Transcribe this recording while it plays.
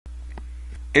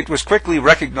It was quickly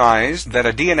recognized that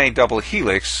a DNA double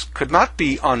helix could not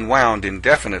be unwound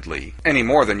indefinitely, any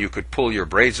more than you could pull your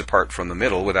braids apart from the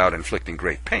middle without inflicting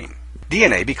great pain.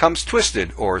 DNA becomes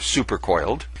twisted, or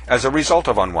supercoiled, as a result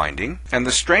of unwinding, and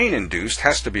the strain induced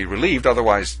has to be relieved,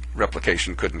 otherwise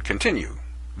replication couldn't continue.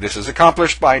 This is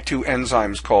accomplished by two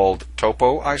enzymes called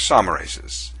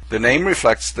topoisomerases. The name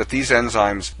reflects that these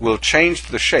enzymes will change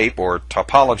the shape or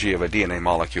topology of a DNA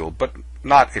molecule, but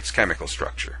not its chemical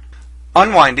structure.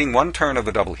 Unwinding one turn of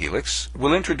the double helix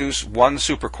will introduce one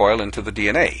supercoil into the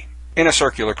DNA. In a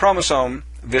circular chromosome,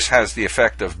 this has the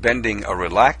effect of bending a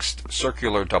relaxed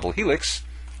circular double helix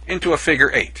into a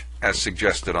figure 8, as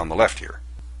suggested on the left here.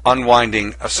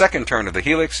 Unwinding a second turn of the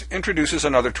helix introduces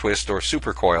another twist or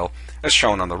supercoil, as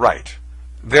shown on the right.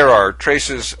 There are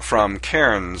traces from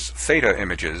Cairns theta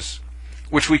images,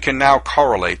 which we can now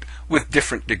correlate with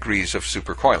different degrees of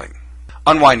supercoiling.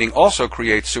 Unwinding also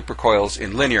creates supercoils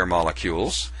in linear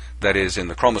molecules, that is, in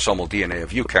the chromosomal DNA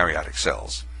of eukaryotic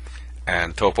cells.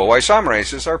 And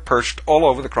topoisomerases are perched all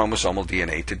over the chromosomal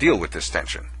DNA to deal with this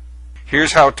tension.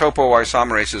 Here's how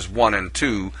topoisomerases 1 and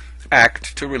 2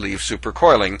 act to relieve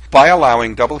supercoiling by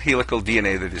allowing double helical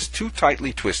DNA that is too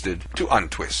tightly twisted to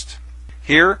untwist.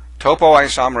 Here,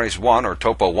 topoisomerase 1, or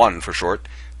topo1 for short,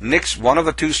 nicks one of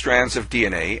the two strands of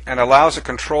DNA and allows a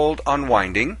controlled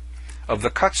unwinding of the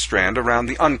cut strand around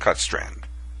the uncut strand,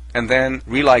 and then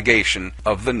religation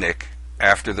of the nick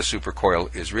after the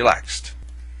supercoil is relaxed.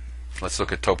 Let's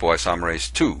look at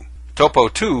topoisomerase 2.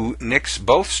 Topo2 nicks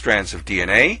both strands of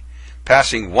DNA,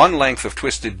 passing one length of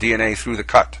twisted DNA through the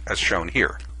cut, as shown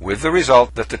here, with the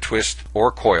result that the twist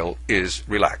or coil is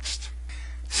relaxed.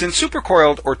 Since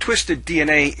supercoiled or twisted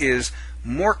DNA is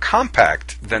more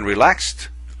compact than relaxed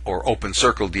or open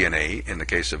circle DNA, in the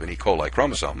case of an E. coli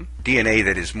chromosome, DNA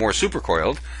that is more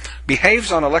supercoiled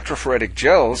behaves on electrophoretic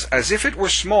gels as if it were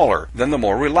smaller than the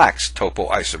more relaxed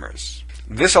topoisomers.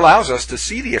 This allows us to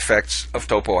see the effects of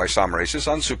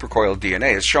topoisomerases on supercoiled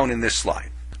DNA, as shown in this slide.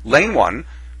 Lane 1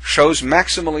 shows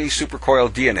maximally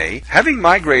supercoiled DNA having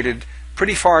migrated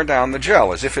pretty far down the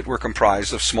gel, as if it were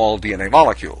comprised of small DNA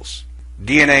molecules.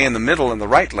 DNA in the middle and the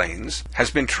right lanes has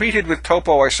been treated with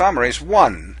topoisomerase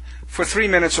 1 for 3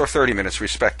 minutes or 30 minutes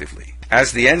respectively.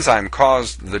 As the enzyme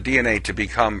caused the DNA to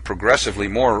become progressively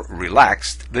more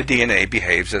relaxed, the DNA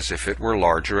behaves as if it were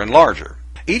larger and larger.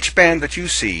 Each band that you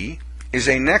see is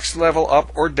a next level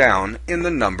up or down in the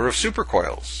number of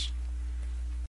supercoils.